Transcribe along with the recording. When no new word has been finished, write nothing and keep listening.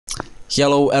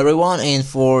Hello everyone, and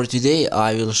for today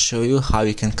I will show you how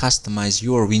you can customize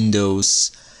your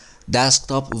Windows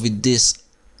desktop with this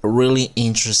really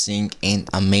interesting and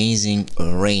amazing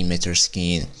Rainmeter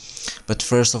skin. But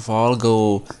first of all,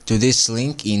 go to this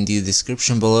link in the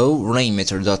description below,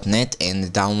 rainmeter.net,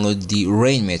 and download the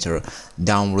Rainmeter.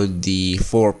 Download the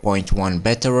 4.1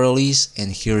 beta release,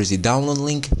 and here is the download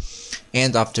link.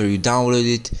 And after you download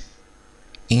it,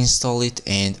 install it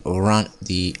and run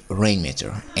the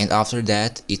Rainmeter. And after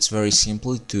that, it's very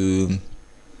simple to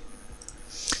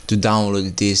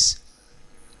download this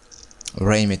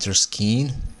Rainmeter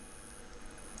skin.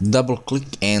 Double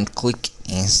click and click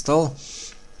install,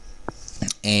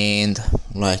 and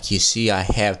like you see, I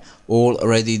have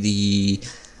already the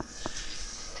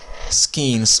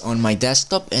skins on my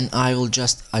desktop, and I will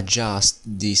just adjust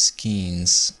these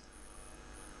skins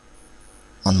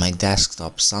on my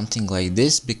desktop, something like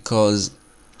this, because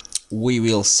we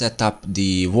will set up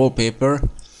the wallpaper.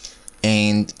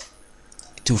 And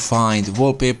to find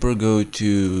wallpaper, go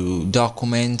to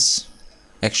documents,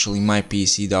 actually my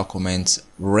PC documents,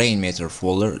 Rainmeter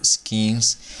folder,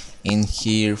 skins, and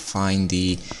here find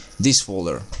this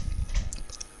folder,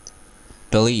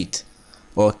 delete.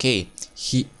 Okay,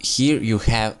 here you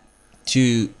have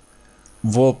two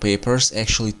wallpapers,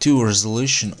 actually two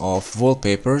resolution of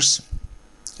wallpapers,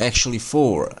 actually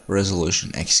 4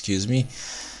 resolution, excuse me.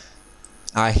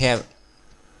 I have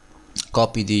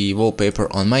copied the wallpaper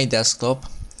on my desktop,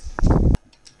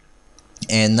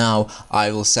 and now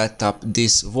I will set up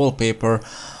this wallpaper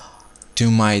to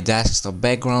my desktop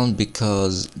background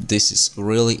because this is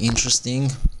really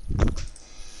interesting.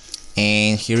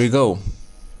 And here we go.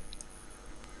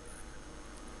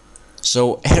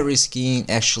 So every skin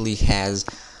actually has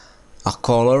a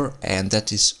color, and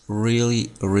that is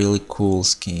really cool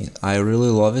skin. I really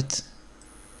love it.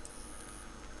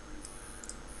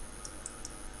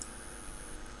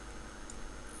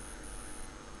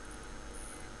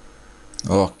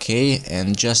 Okay,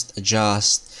 and just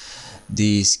adjust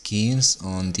the skins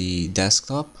on the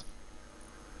desktop.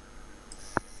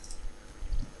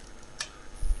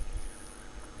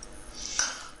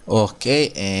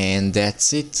 Okay, and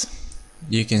that's it.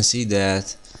 You can see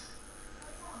that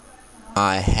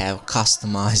I have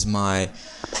customized my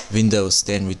Windows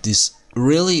 10 with this.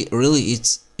 Really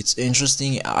it's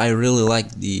interesting. I really like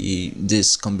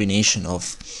this combination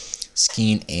of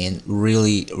skin and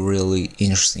really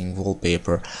interesting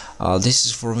wallpaper. This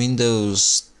is for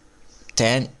Windows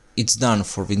 10. It's done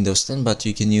for Windows 10, but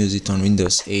you can use it on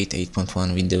Windows 8,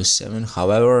 8.1, Windows 7.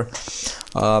 However,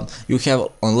 you have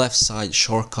on left side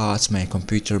shortcuts, my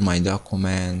computer, my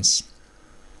documents,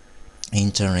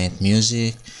 internet,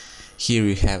 music. Here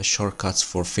you have shortcuts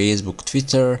for Facebook,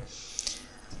 Twitter,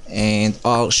 and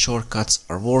all shortcuts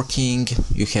are working.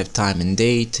 You have time and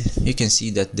date. You can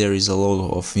see that there is a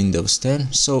logo of Windows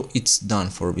 10, so it's done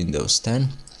for Windows 10.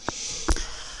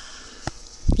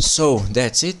 So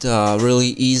that's it. Really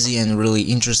easy and really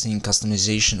interesting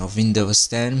customization of Windows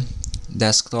 10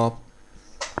 desktop.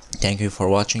 Thank you for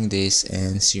watching this,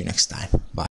 and see you next time. Bye.